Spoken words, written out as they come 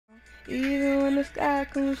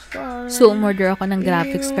So, umorder ako ng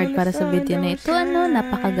graphics card para sa video na ito.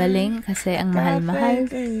 Napakagaling kasi ang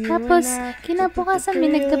mahal-mahal. Tapos, kinabukasan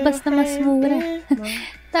may naglabas na mas mura.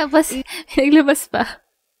 Tapos, naglabas pa.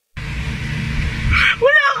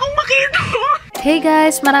 Wala akong makita! Hey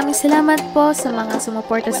guys! Maraming salamat po sa mga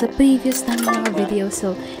sumuporta sa previous namin mga video.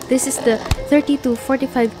 So, this is the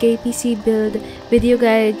 45k PC build video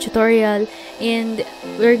guide tutorial. And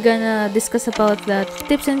we're gonna discuss about the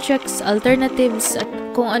tips and tricks, alternatives, at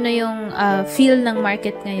kung ano yung feel ng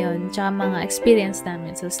market ngayon, tsaka mga experience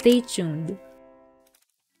namin. So, stay tuned!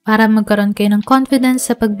 Para magkaroon kayo ng confidence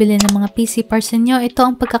sa pagbili ng mga PC parts ninyo, ito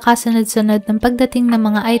ang pagkakasunod-sunod ng pagdating ng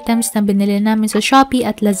mga items na binili namin sa Shopee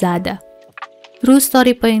at Lazada. True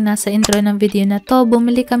story po yung nasa intro ng video na to.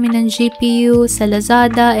 Bumili kami ng GPU sa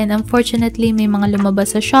Lazada and unfortunately may mga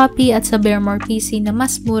lumabas sa Shopee at sa BermorPC na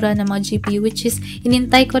mas mura na mga GPU, which is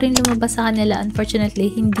inintay ko rin lumabas sa kanila. Unfortunately,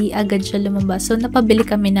 hindi agad siya lumabas. So, napabili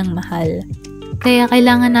kami ng mahal. Kaya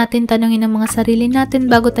kailangan natin tanungin ang mga sarili natin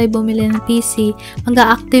bago tayo bumili ng PC.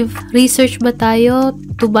 Mag-active research ba tayo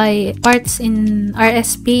to buy parts in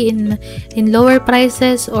RSP in lower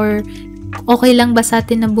prices, or okay lang ba sa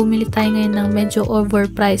atin na bumili tayo ngayon ng medyo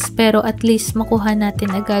overpriced pero at least makuha natin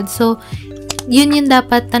agad. So, yun yung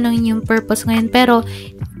dapat tanungin yung purpose ngayon. Pero,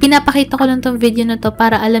 pinapakita ko lang tong video na to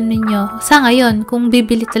para alam ninyo sa ngayon kung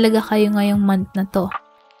bibili talaga kayo ngayong month na to.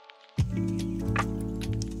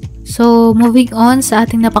 So, moving on sa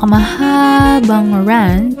ating napakamahabang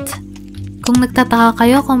rant. Kung nagtataka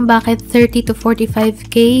kayo kung bakit 30 to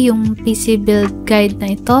 45k yung PC build guide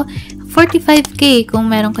na ito, 45k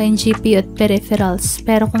kung meron kayong GPU at peripherals.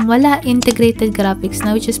 Pero kung wala, integrated graphics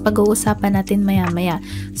na, which is pag-uusapan natin maya-maya.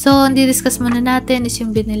 So, ang di-discuss muna natin is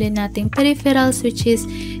yung binili nating peripherals, which is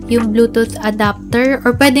yung Bluetooth adapter,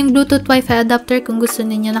 or pwedeng Bluetooth Wi-Fi adapter kung gusto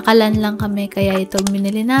niyo. Nakalan lang kami, kaya ito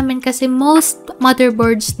binili namin. Kasi most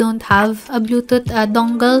motherboards don't have a Bluetooth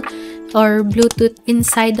dongle or Bluetooth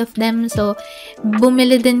inside of them. So,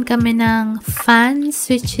 bumili din kami ng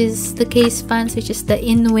fans, which is the case fans, which is the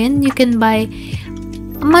Inwin. You can buy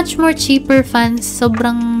much more cheaper fans.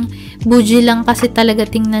 Sobrang bougie lang kasi talaga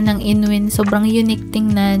tingnan ng Inwin. Sobrang unique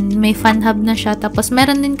tingnan. May fan hub na siya. Tapos,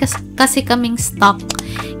 meron din kasi kaming stock.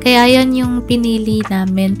 Kaya yan yung pinili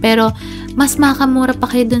namin. Pero, mas makamura pa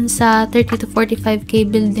kayo dun sa 30 to 45k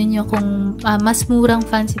build niyo kung mas murang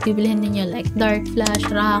fans ipibilhin niyo like dark flash,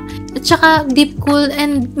 rack, at saka Deepcool.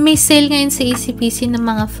 And may sale ngayon sa ECPC ng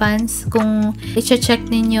mga fans. Kung i-check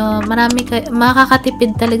niyo,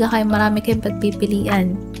 makakatipid talaga kayo, marami kayong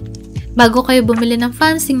pagpipilian. Bago kayo bumili ng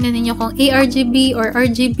fans, tingnan niyo kung ARGB or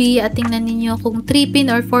RGB, at tingnan niyo kung 3-pin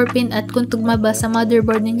or 4-pin at kung tugma ba sa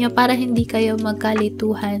motherboard niyo para hindi kayo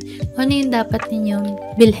magkalituhan. Ano yung dapat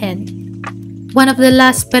ninyong bilhin. One of the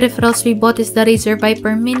last peripherals we bought is the Razer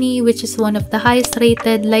Viper Mini, which is one of the highest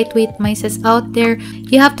rated lightweight mices out there.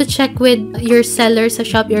 You have to check with your seller sa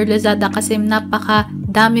Shopee or Lazada kasi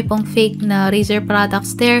napaka-dami pong fake na Razer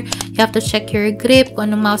products there. You have to check your grip,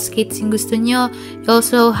 kung anong mouse casing gusto nyo. You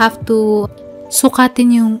also have to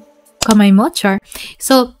sukatin yung kamay mo, char.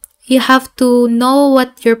 So, you have to know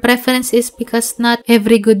what your preference is because not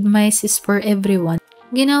every good mice is for everyone.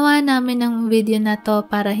 Ginawa namin ng video na to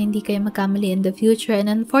para hindi kayo magkamali in the future,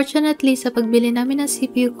 and unfortunately sa pagbili namin ng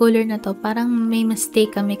CPU cooler na to, parang may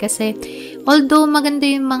mistake kami kasi although maganda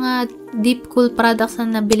yung mga Deepcool products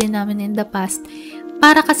na nabili namin in the past,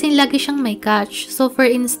 para kasi lagi siyang may catch. So, for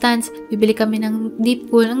instance, bibili kami ng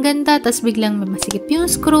Deepcool, ang ganda, tas biglang may masikip yung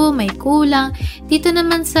screw, may kulang. Dito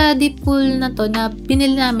naman sa Deepcool na to, na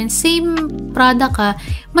binili namin, same product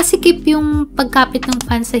masikip yung pagkapit ng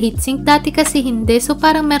fan sa heatsink. Dati kasi hindi. So,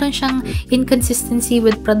 parang meron siyang inconsistency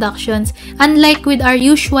with productions. Unlike with our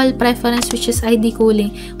usual preference, which is ID cooling.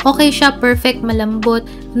 Okay siya, perfect, malambot,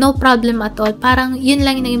 no problem at all. Parang yun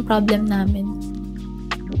lang yung naging problem namin.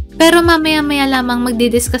 Pero mamaya-maya lamang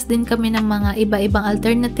magdi-discuss din kami ng mga iba-ibang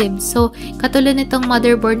alternatives. So, katulad nitong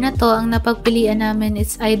motherboard na to, ang napagpilian namin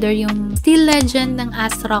is either yung Steel Legend ng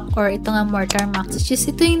ASRock or ito nga Mortar Max. Which is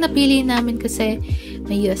ito yung napili namin kasi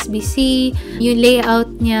may USB-C, yung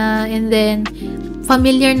layout niya, and then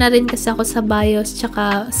familiar na rin kasi ako sa BIOS,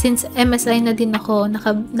 tsaka since MSI na din ako,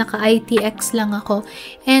 naka-ITX lang ako.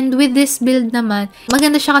 And with this build naman,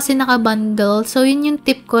 maganda siya kasi naka-bundle. So, yun yung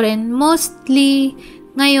tip ko rin. Mostly,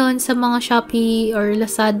 ngayon, sa mga Shopee or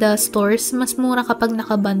Lazada stores, mas mura kapag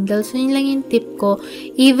naka-bundle. So, yun lang yung tip ko.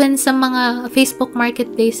 Even sa mga Facebook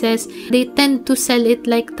marketplaces, they tend to sell it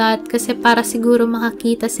like that kasi para siguro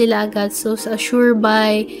makakita sila agad. So, sa sure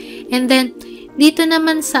buy. And then, dito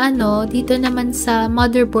naman sa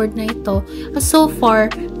motherboard na ito, so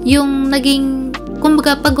far, yung naging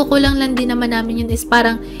kumbaga pagkukulang lang din naman namin yun is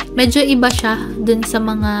parang medyo iba siya dun sa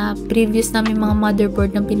mga previous namin mga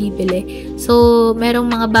motherboard na pinipili. So, merong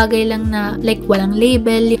mga bagay lang na like walang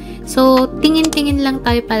label. So, tingin-tingin lang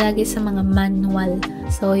tayo palagi sa mga manual.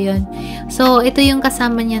 So, yun. So, ito yung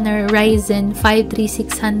kasama niya na Ryzen 5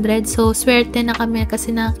 3600. So, swerte na kami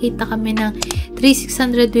kasi nakita kami ng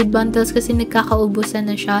 3600 with bundles kasi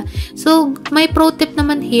nagkakaubusan na siya. So, may pro tip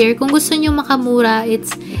naman here. Kung gusto nyo makamura,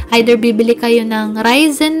 it's either bibili kayo ng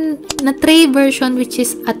Ryzen na tray version which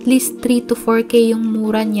is at least 3 to 4k yung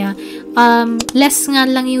mura niya. Less nga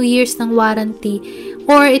lang yung years ng warranty.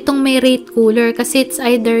 Or itong may rate cooler kasi it's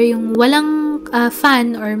either yung walang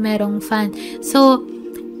fan or merong fan. So,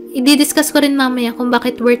 i-discuss ko rin mamaya kung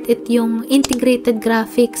bakit worth it yung integrated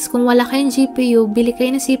graphics. Kung wala kayong GPU, bili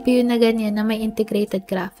kayo ng CPU na ganyan na may integrated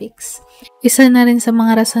graphics. Isa na rin sa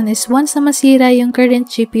mga rason is once na masira yung current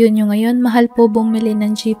GPU nyo ngayon, mahal po bumili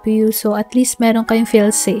ng GPU. So, at least meron kayong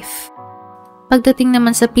feel safe. Pagdating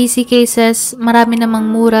naman sa PC cases, marami namang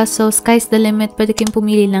mura, so sky's the limit, pwede kayong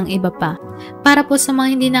pumili ng iba pa. Para po sa mga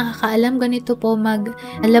hindi nakakaalam, ganito po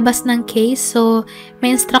maglabas ng case. So,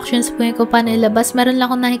 may instructions po kung paano ilabas. Meron lang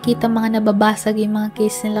akong nakikita mga nababasag yung mga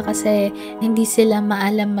case nila kasi hindi sila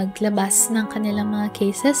maalam maglabas ng kanilang mga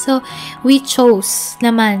cases. So, we chose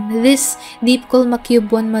naman this Deepcool Cube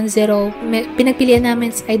 110. Pinagpilian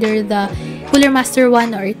namin either the Cooler Master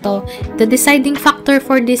 1 or ito. The deciding factor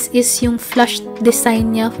for this is yung flush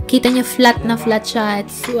design niya. Kita niyo flat na flat siya.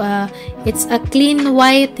 It's a clean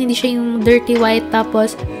white, hindi siya yung dirty white.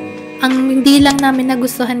 Tapos, ang hindi lang namin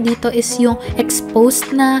nagustuhan dito is yung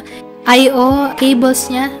exposed na I/O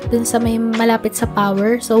cables niya dun sa may malapit sa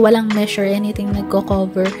power. So, walang mesh or anything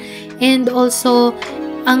nagko-cover. And also,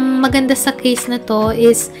 ang maganda sa case na to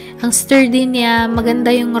is ang sturdy niya,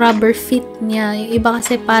 maganda yung rubber fit niya. Yung iba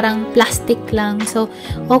kasi parang plastic lang. So,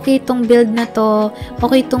 okay itong build na to.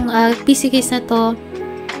 Okay itong PC case na to.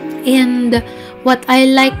 And what I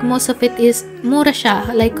like most of it is mura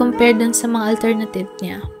siya. Like compared dun sa mga alternative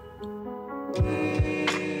niya.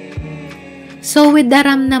 So, with the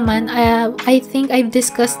RAM naman, I think I've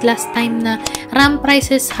discussed last time na RAM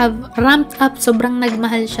prices have ramped up. Sobrang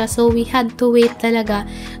nagmahal siya. So, we had to wait talaga.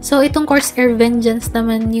 So, itong Corsair Vengeance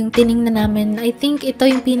naman yung tiningnan namin. I think ito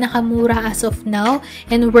yung pinakamura as of now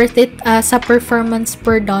and worth it sa performance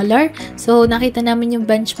per dollar. So, nakita namin yung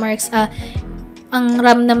benchmarks. Ang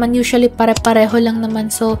RAM naman usually pare-pareho lang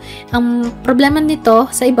naman. So, ang problema nito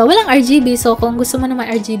sa iba, walang RGB. So, kung gusto mo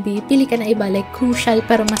naman RGB, pili ka na iba. Like, Crucial,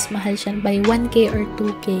 pero mas mahal siya by 1K or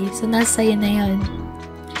 2K. So, nasa sa'yo na yun.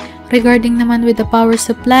 Regarding naman with the power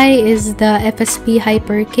supply is the FSP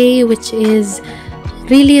HyperK, which is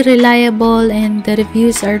really reliable and the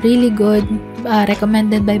reviews are really good.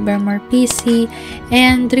 Recommended by BermorPC.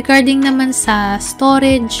 And regarding naman sa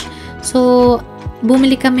storage, so,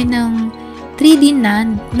 bumili kami ng 3D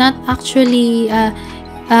NAND, not actually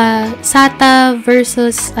SATA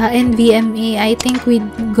versus NVMe. I think we'd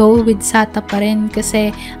go with SATA pa rin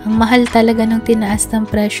kasi ang mahal talaga ng tinaas ng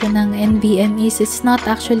presyo ng NVMe. It's not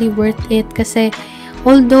actually worth it kasi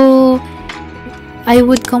although I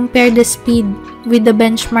would compare the speed with the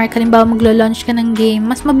benchmark, halimbawa maglo-launch ka ng game,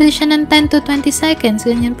 mas mabilis siya ng 10 to 20 seconds,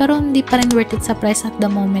 ganyan, pero hindi pa rin worth it sa price at the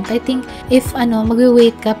moment. I think if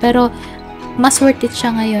magwi-wait ka, pero mas worth it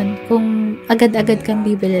siya ngayon kung agad-agad kang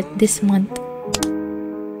bibili this month.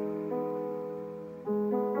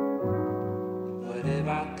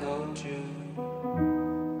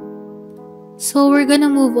 So, we're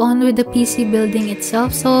gonna move on with the PC building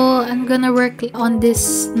itself. So, I'm gonna work on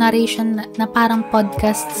this narration na parang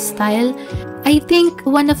podcast style. I think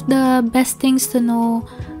one of the best things to know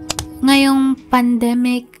ngayong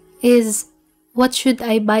pandemic is what should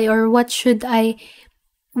I buy or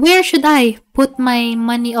where should I put my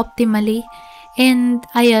money optimally? And,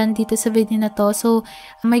 ayan, dito sa video na to. So,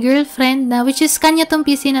 my girlfriend na, which is kanya tong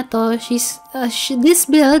PC na to, this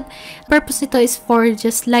build, purpose nito is for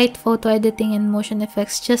just light photo editing and motion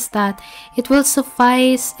effects. Just that, it will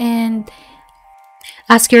suffice and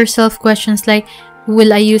ask yourself questions like,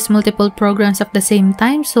 will I use multiple programs at the same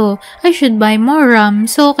time? So, I should buy more RAM.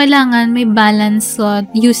 So, kailangan may balance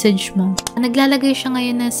usage mo. Naglalagay siya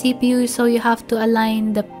ngayon ng CPU, so you have to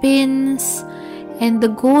align the pins and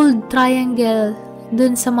the gold triangle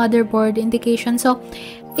dun sa motherboard indication. So,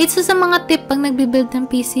 it's sa mga tip pag nagbibuild ng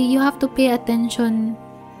PC, you have to pay attention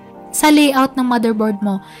sa layout ng motherboard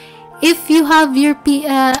mo. If you have your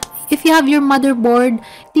motherboard,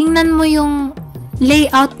 tingnan mo yung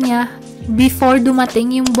layout niya before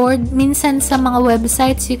dumating yung board. Minsan sa mga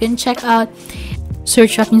websites, you can check out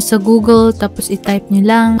search up nyo sa Google, tapos i-type nyo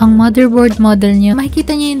lang ang motherboard model nyo.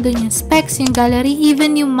 Makikita nyo yun doon, yung specs, yung gallery,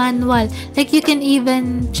 even yung manual. Like, you can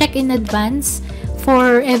even check in advance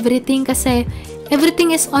for everything kasi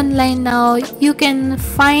everything is online now. You can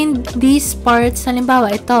find these parts.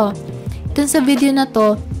 Halimbawa, ito. Dun sa video na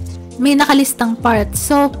to, may nakalistang parts.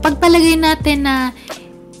 So, pagpalagay natin na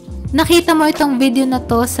nakita mo itong video na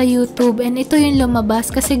to sa YouTube and ito yung lumabas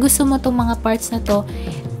kasi gusto mo itong mga parts na to.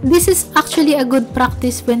 This is actually a good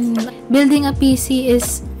practice when building a PC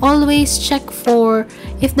is always check for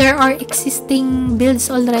if there are existing builds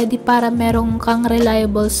already para merong kang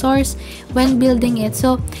reliable source when building it.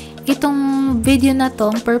 So, itong video na to,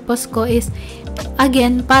 ang purpose ko is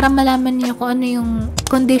again, para malaman niyo kung ano yung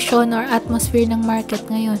condition or atmosphere ng market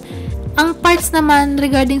ngayon. Ang parts naman,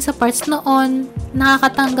 regarding sa parts noon,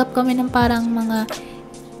 nakakatanggap kami ng parang mga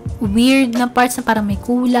weird na parts na parang may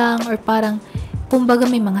kulang or parang kumbaga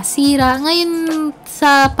may mga sira. Ngayon,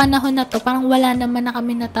 sa panahon na to, parang wala naman na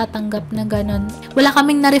kami natatanggap na ganun. Wala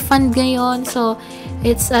kaming na-refund ngayon. So,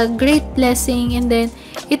 it's a great blessing. And then,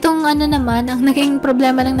 itong ano naman, ang naging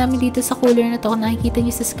problema lang namin dito sa cooler na to, kung nakikita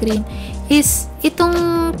nyo sa screen, is itong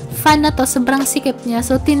fan na to, sobrang sikip niya.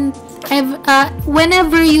 So,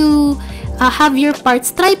 whenever you have your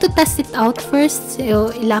parts, try to test it out first.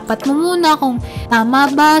 So, ilapat mo muna kung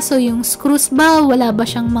tama ba. So, yung screws ba, wala ba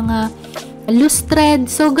siyang mga loose thread.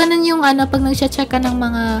 So, ganun yung pag nagsha-check ka ng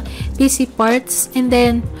mga PC parts. And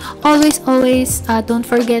then, always, don't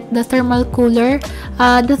forget the thermal cooler.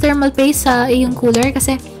 The thermal paste sa iyong cooler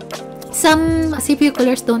kasi some CPU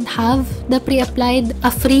coolers don't have the pre-applied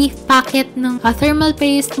free packet ng thermal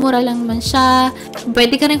paste. Mura lang man siya.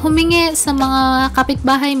 Pwede ka rin humingi sa mga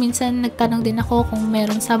kapitbahay. Minsan nagtanong din ako kung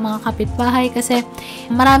meron sa mga kapitbahay kasi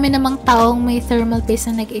marami namang taong may thermal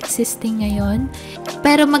paste na nag-existing ngayon.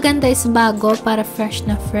 Pero maganda is bago para fresh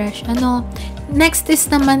na fresh. Next is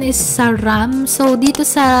naman is sa RAM. So dito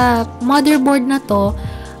sa motherboard na to,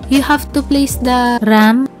 you have to place the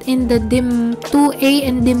RAM in the DIMM 2A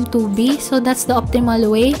and DIMM 2B. So, that's the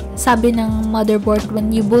optimal way. Sabi ng motherboard,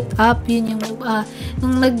 when you boot up, yun yung,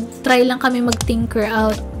 nung nag-try lang kami mag-tinker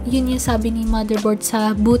out, yun yung sabi ni motherboard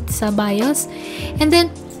sa boot, sa BIOS. And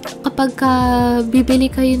then, kapag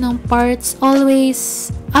bibili kayo ng parts,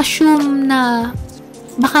 always assume na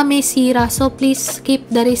baka may sira. So, please keep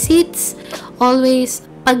the receipts.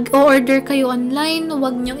 Always, pag order kayo online,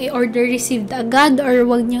 huwag nyong i-order received agad or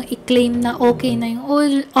huwag nyong i-claim na okay na yung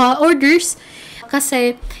orders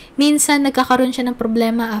kasi minsan nagkakaroon siya ng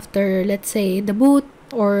problema after, let's say, the boot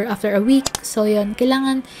or after a week. So, yun.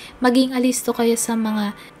 Kailangan maging alisto kayo sa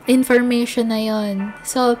mga information na yun.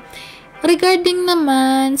 So, regarding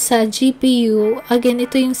naman sa GPU, again,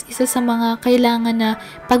 ito yung isa sa mga kailangan na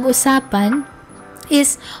pag-usapan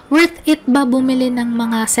is worth it ba bumili ng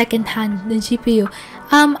mga second hand na GPU?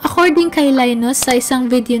 According kay Linus sa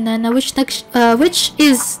isang video na which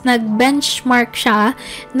is nag-benchmark siya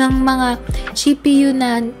ng mga GPU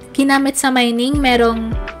na ginamit sa mining,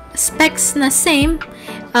 merong specs na same,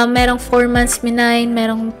 merong 4 months minine,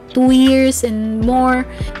 merong 2 years and more.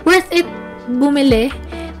 Worth it bumili,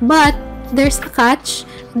 but there's a catch.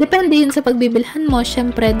 Depende yun sa pagbibilhan mo.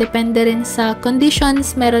 Syempre, depende rin sa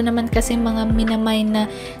conditions. Meron naman kasi mga minamine na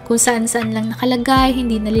kung saan-saan lang nakalagay,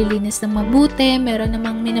 hindi nalilinis ng mabuti. Meron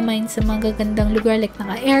namang minamine sa mga gagandang lugar like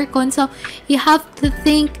naka-aircon. So, you have to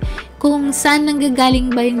think kung saan nanggagaling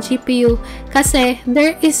ba yung GPU. Kasi,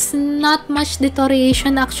 there is not much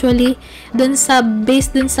deterioration actually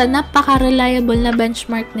based dun sa napaka-reliable na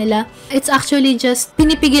benchmark nila. It's actually just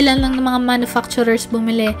pinipigilan lang ng mga manufacturers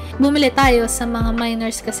bumili. Bumili tayo sa mga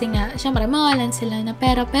miners kasi nga, syempre, mawalan sila na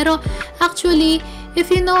pera. Pero, actually, if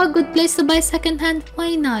you know a good place to buy secondhand,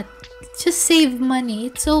 why not? Just save money.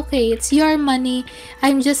 It's okay. It's your money.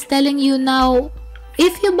 I'm just telling you now,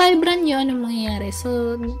 if you buy brand new, ano mangyayari?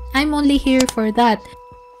 So, I'm only here for that.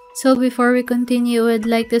 So, before we continue, I'd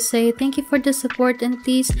like to say thank you for the support and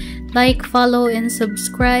please like, follow, and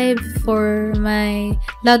subscribe for my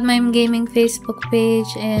Loudmime Gaming Facebook page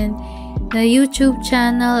and the YouTube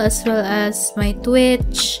channel as well as my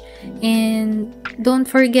Twitch. And don't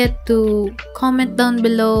forget to comment down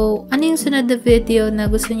below ano yung sunod na video na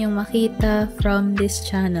gusto nyong makita from this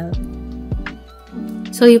channel.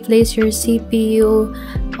 So, you place your CPU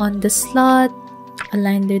on the slot,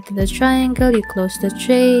 align it to the triangle, you close the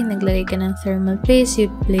tray, naglagay ka ng thermal paste,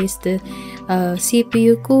 you place the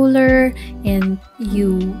CPU cooler, and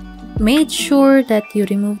you made sure that you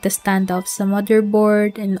remove the standoff sa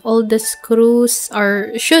motherboard and all the screws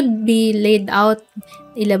should be laid out.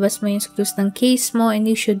 Ilabas mo yung screws ng case mo and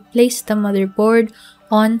you should place the motherboard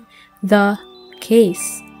on the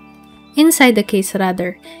case. Inside the case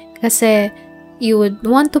rather. Kasi you would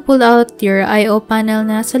want to pull out your I/O panel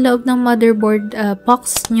na sa loob ng motherboard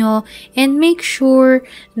box nyo, and make sure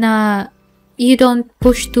na you don't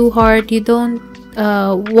push too hard, you don't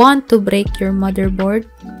want to break your motherboard.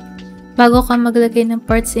 Bago ka maglagay ng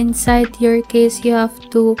parts inside your case, you have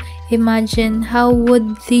to imagine how would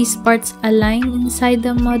these parts align inside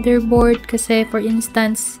the motherboard. Kasi for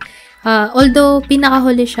instance, although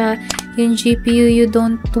pinakahuli siya, yung GPU, you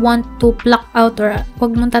don't want to pluck out or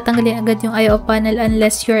wag mong tatanggalin agad yung I/O panel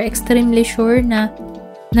unless you're extremely sure na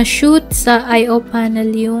na-shoot sa I/O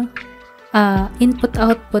panel yung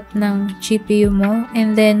input-output ng GPU mo.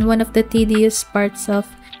 And then, one of the tedious parts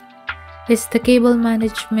is the cable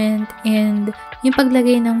management and yung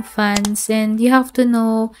paglagay ng fans. And you have to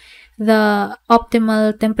know the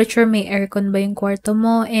optimal temperature. May aircon ba yung kwarto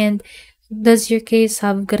mo? And does your case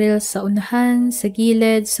have grills sa unahan, sa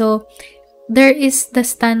gilid? So, there is the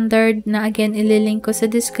standard na again, ililink ko sa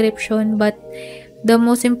description, but the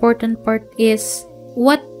most important part is,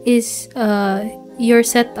 what is your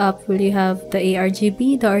setup? Will you have the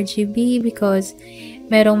ARGB, the RGB? Because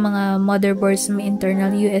merong mga motherboards may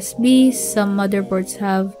internal USB, some motherboards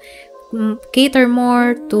cater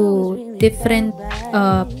more to different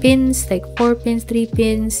pins, like 4 pins, 3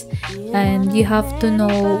 pins, and you have to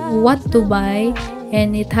know what to buy,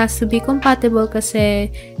 and it has to be compatible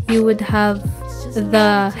kasi you would have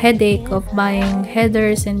the headache of buying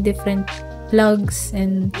headers and different plugs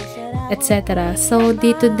and etc. So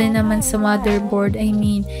dito din naman sa motherboard, I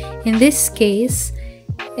mean, in this case,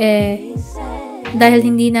 dahil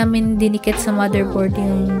hindi namin dinikit sa motherboard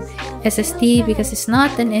yung SSD because it's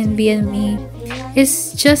not an NVMe,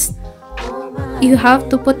 it's just you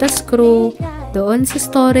have to put a screw doon sa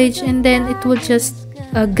storage and then it will just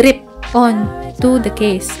grip on to the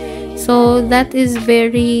case. So that is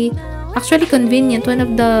very actually convenient. One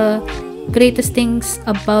of the greatest things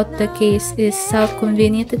about the case is how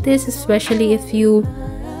convenient it is, especially if you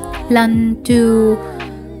plan to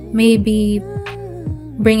maybe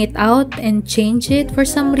bring it out and change it for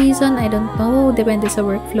some reason. I don't know, depende sa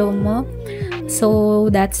workflow mo. So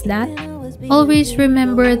that's that. Always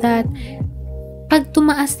remember that pag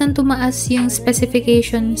tumaas yung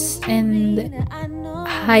specifications and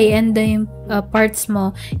high-end yung parts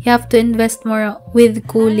mo, you have to invest more with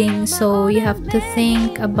cooling. So you have to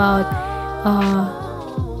think about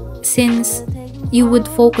since you would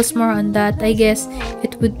focus more on that, I guess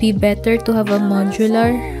it would be better to have a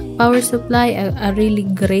modular power supply, a really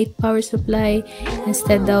great power supply,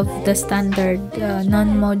 instead of the standard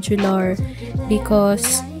non-modular,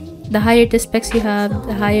 because the higher the specs you have,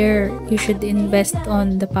 the higher you should invest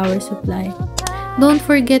on the power supply. Don't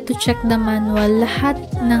forget to check the manual. Lahat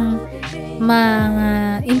ng mga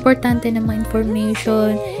importante na mga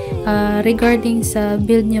information regarding sa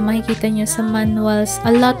build nyo, makikita nyo sa manuals.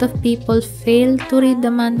 A lot of people fail to read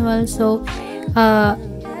the manual, so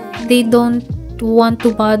they don't want to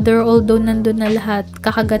bother, although nandun na lahat,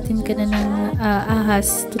 kakagatin ka na ng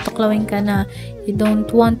ahas, tutuklawin ka na, you don't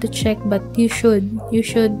want to check, but you should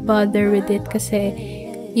bother with it kasi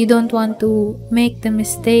you don't want to make the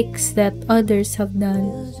mistakes that others have done.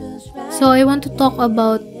 So I want to talk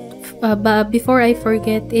about before I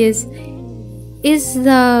forget, is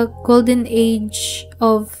the golden age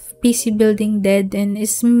of PC building dead, and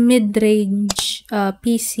is mid-range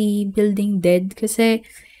PC building dead? Kasi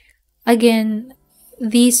again,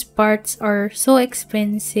 these parts are so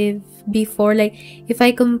expensive before. Like, if I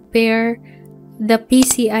compare the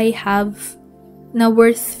PC I have na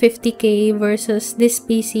worth 50k versus this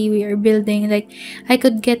PC we are building, like, I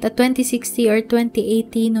could get a 2060 or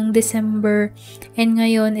 2080 nung December, and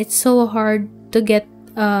ngayon, it's so hard to get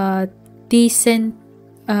a decent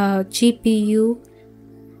GPU.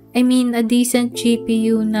 I mean, a decent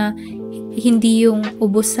GPU na hindi yung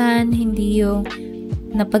ubusan, hindi yung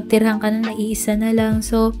napagtirhan ka na naiisa na lang.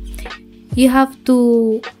 So, you have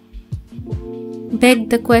to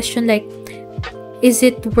beg the question, like, is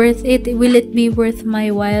it worth it? Will it be worth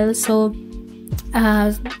my while? So,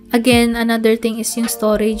 again, another thing is yung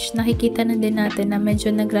storage. Nakikita na din natin na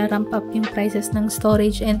medyo nagra-ramp up yung prices ng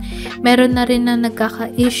storage, and meron na rin na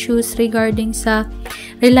nagkaka-issues regarding sa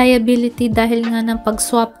reliability dahil nga ng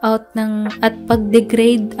pag-swap out ng at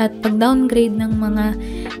pag-degrade at pag-downgrade ng mga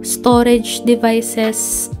storage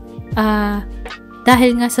devices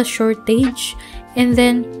dahil nga sa shortage. And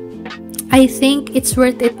then, I think it's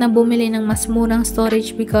worth it na bumili ng mas murang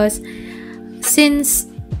storage because since,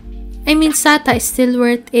 I mean, SATA is still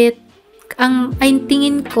worth it. Ang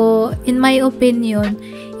tingin ko, in my opinion,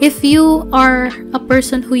 if you are a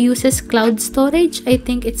person who uses cloud storage, I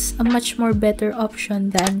think it's a much more better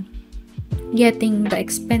option than getting the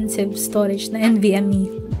expensive storage na NVMe.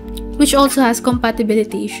 which also has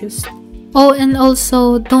compatibility issues. Oh, and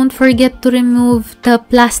also, don't forget to remove the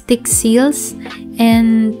plastic seals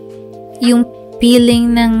and yung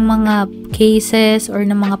peeling ng mga cases or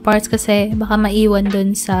ng mga parts kasi baka maiwan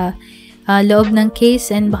dun sa loob ng case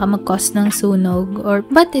and baka mag-cause ng sunog,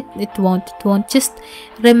 but it won't. Just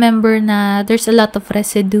remember na there's a lot of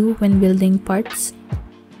residue when building parts.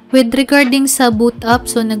 With regarding sa boot up,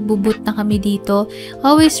 so nagbo-boot na kami dito,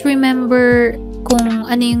 always remember kung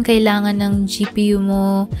ano yung kailangan ng GPU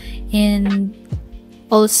mo, and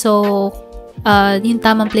also yung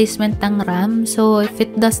tamang placement ng RAM. So if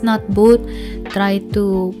it does not boot, try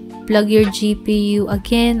to plug your GPU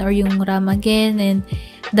again or yung RAM again, and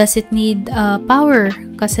does it need power?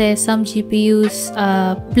 Kasi some GPUs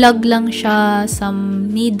plug lang siya,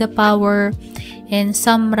 some need the power, and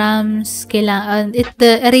some RAMs kailangan,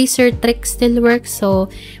 the eraser trick still works,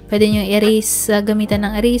 so pwede nyo erase gamitan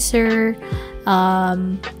ng eraser,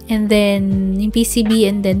 and then yung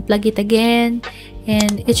PCB, and then plug it again,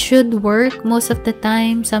 and it should work most of the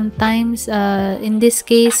time. Sometimes in this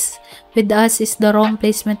case with us is the wrong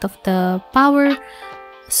placement of the power,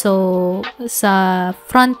 so sa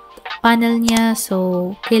front panel niya,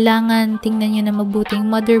 so kailangan tingnan nyo na mabuti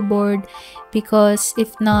yung motherboard, because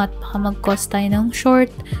if not, baka mag-cause tayo ng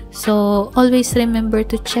short. So always remember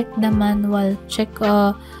to check the manual, check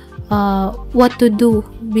what to do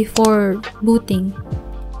before booting.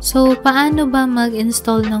 So paano ba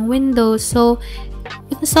mag-install ng Windows? So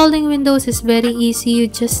installing Windows is very easy.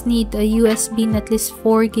 You just need a USB na at least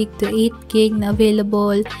 4GB to 8GB na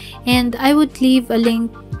available, and I would leave a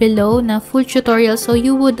link below na full tutorial so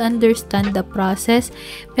you would understand the process.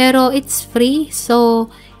 Pero it's free, so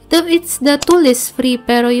the tool is free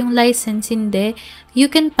pero yung license hindi. You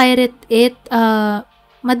can pirate it.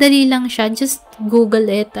 Madali lang siya, just Google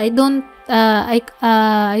it. I don't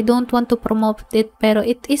want to promote it, pero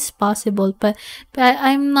it is possible, but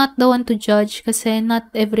I'm not the one to judge kasi not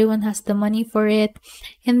everyone has the money for it.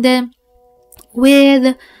 And then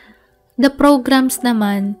with the programs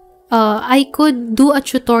naman, I could do a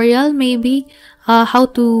tutorial maybe how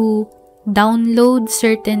to download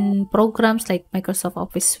certain programs like Microsoft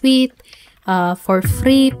Office Suite for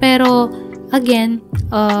free, pero again,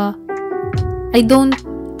 I don't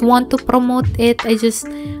want to promote it. I just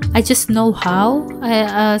know how.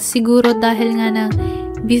 Siguro dahil nga na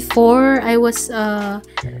before I was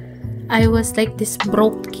like this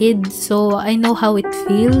broke kid, so I know how it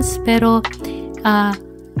feels. Pero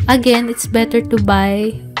again, it's better to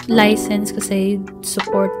buy license kasi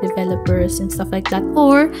support developers and stuff like that.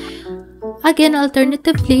 Or again,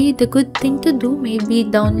 alternatively, the good thing to do, maybe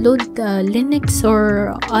download Linux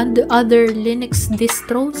or other Linux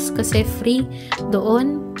distros kasi free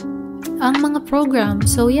doon ang mga programs.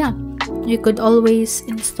 So yeah, you could always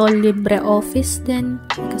install LibreOffice then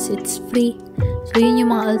because it's free. So yun yung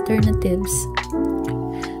mga alternatives.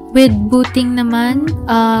 With booting naman,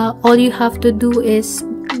 all you have to do is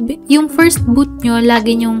yung first boot nyo,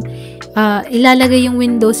 lagi nyong ilalagay yung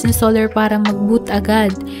Windows installer para mag-boot agad.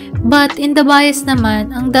 But in the BIOS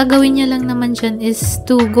naman, ang gagawin nyo lang naman dyan is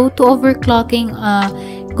to go to overclocking,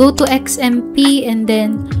 go to XMP, and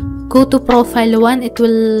then go to profile 1. It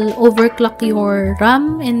will overclock your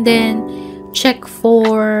RAM, and then check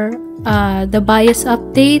for the BIOS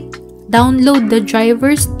update. Download the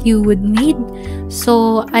drivers you would need.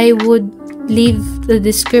 So I would leave the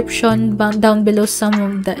description down below some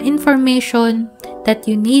of the information that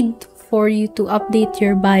you need for you to update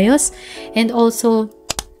your BIOS. And also,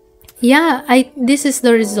 yeah, this is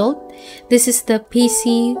the result. This is the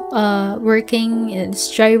PC working,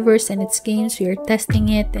 its drivers and its games. We are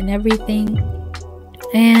testing it and everything,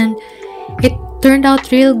 and it turned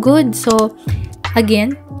out real good. So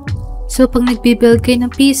again, so pag nagbi-build kayo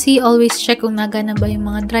ng PC, always check kung nagana ba yung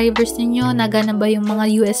mga drivers ninyo, nagana ba yung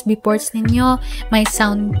mga USB ports ninyo, may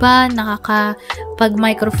sound ba,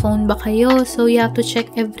 nakakapag-microphone ba kayo. So you have to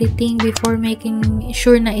check everything before making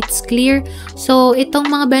sure na it's clear. So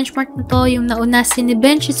itong mga benchmark na to, yung nauna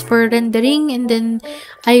sini-bench is for rendering, and then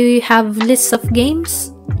I have lists of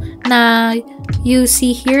games na you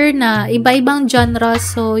see here na iba-ibang genre,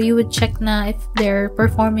 so you would check na if they're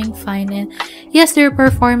performing fine, and yes, they're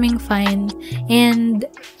performing fine. And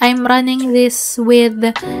I'm running this with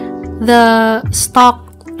the stock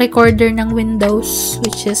recorder ng Windows,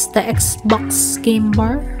 which is the Xbox Game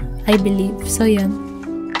Bar, I believe. So yun.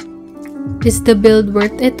 Is the build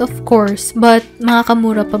worth it? Of course. But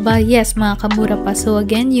makakamura pa ba? Yes, makakamura pa. So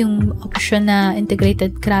again, yung option na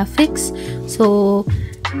integrated graphics. So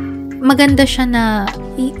maganda siya na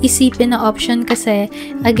isipin na option kasi,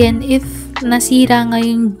 again, if nasira nga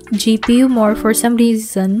yung GPU more for some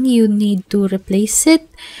reason, you need to replace it.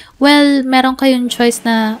 Well, meron kayong choice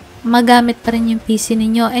na magamit pa rin yung PC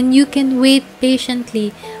ninyo and you can wait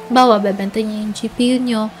patiently. Bawa, bebenta nyo yung GPU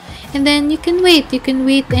nyo and then you can wait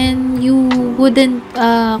and you wouldn't,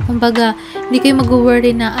 kumbaga, hindi kayo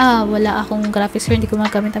mag-worry na, wala akong graphics card, hindi ko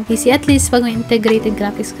magamit ang PC. At least, pag may integrated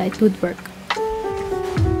graphics card, it would work.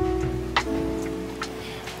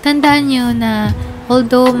 Tandaan nyo na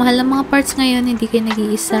although mahal ang mga parts ngayon, hindi kayo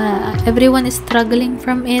nag-iisa. Everyone is struggling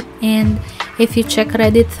from it and if you check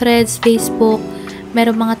Reddit threads, Facebook,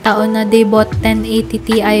 meron mga tao na they bought 1080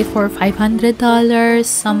 Ti for $500.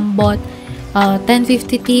 Some bought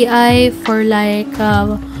 1050 Ti for like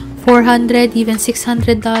 $400, even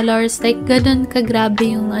 $600. Like, ganun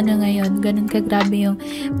kagrabe yung ano ngayon. Ganun kagrabe yung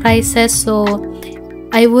prices. So,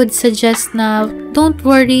 I would suggest na don't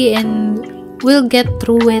worry and we'll get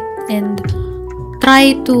through it and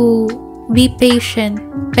try to be patient.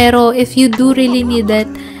 Pero if you do really need it,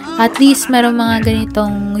 at least meron mga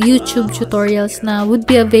ganitong YouTube tutorials na would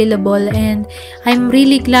be available and I'm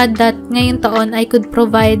really glad that ngayong taon I could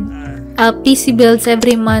provide PC builds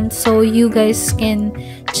every month so you guys can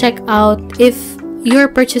check out if your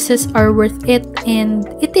purchases are worth it, and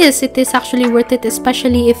it is actually worth it,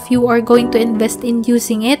 especially if you are going to invest in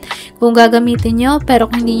using it. Kung gagamitin nyo, pero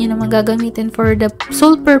kung hindi nyo naman gagamitin for the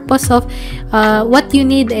sole purpose of what you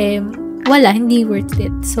need, wala, hindi worth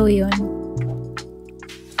it. So, yun.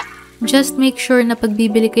 Just make sure na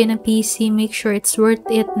pagbibili kayo ng PC, make sure it's worth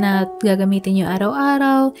it na gagamitin nyo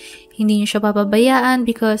araw-araw. Hindi nyo siya papabayaan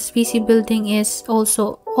because PC building is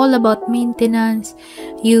also all about maintenance.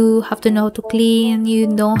 You have to know how to clean, you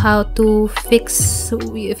know how to fix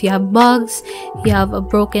if you have bugs, you have a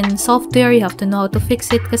broken software, you have to know how to fix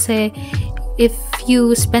it kasi if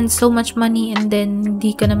you spend so much money and then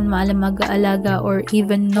hindi ka naman maalam mag-aalaga or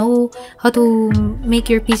even know how to make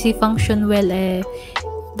your PC function well,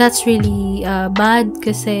 that's really bad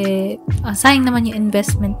kasi sayang naman yung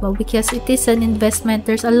investment mo because it is an investment.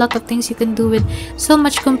 There's a lot of things you can do with so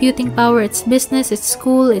much computing power. It's business, it's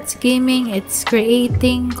school, it's gaming, it's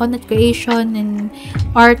creating, content creation, and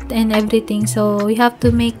art and everything. So you have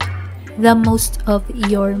to make the most of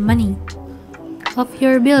your money, of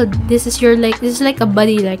your build. This is like a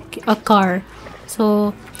body, like a car.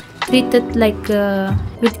 So treat it like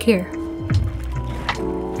with care.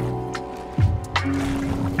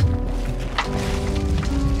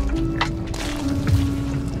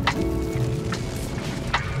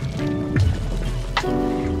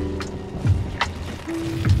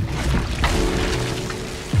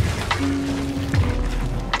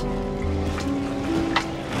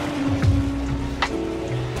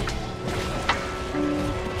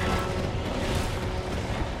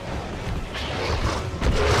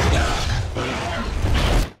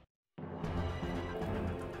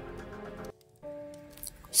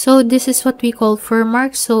 So this is what we call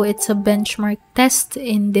firmware. So it's a benchmark test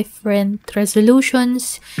in different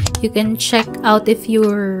resolutions. You can check out if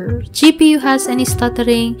your GPU has any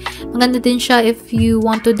stuttering. Maganda din siya if you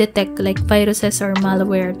want to detect like viruses or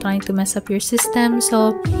malware trying to mess up your system.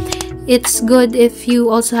 So it's good if you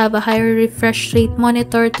also have a higher refresh rate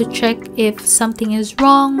monitor to check if something is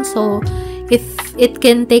wrong. So if it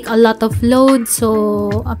can take a lot of load.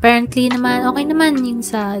 So apparently naman okay naman yung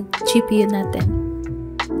sa GPU natin.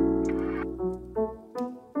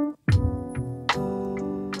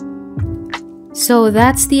 So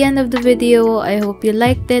that's the end of the video. I hope you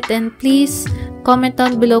liked it and please comment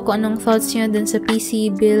down below kung anong thoughts nyo dun sa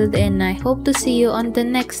PC build and I hope to see you on the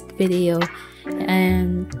next video.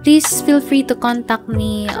 And please feel free to contact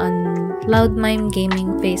me on Loudmime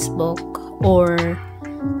Gaming Facebook or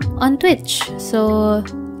on Twitch. So,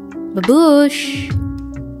 baboosh!